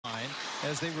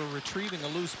as they were retrieving a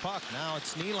loose puck. Now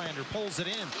it's Nylander, pulls it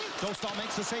in. Dostal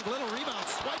makes the save, little rebound,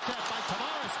 swiped at by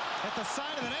Tavares at the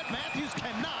side of the net. Matthews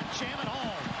cannot jam it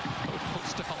home.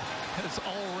 Dostal has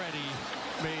already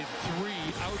made 3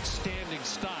 outstanding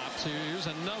stops. Here's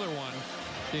another one.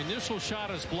 The initial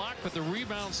shot is blocked, but the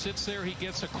rebound sits there. He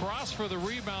gets across for the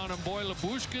rebound, and boy,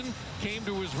 Lyubushkin came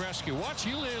to his rescue. Watch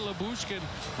Ilya Lyubushkin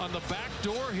on the back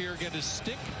door here get his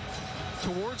stick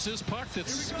towards this puck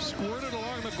that's squirted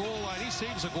along the goal line. He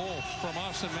saves a goal from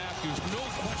Austin Matthews. No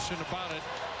question about it.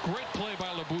 Great play by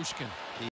Lyubushkin.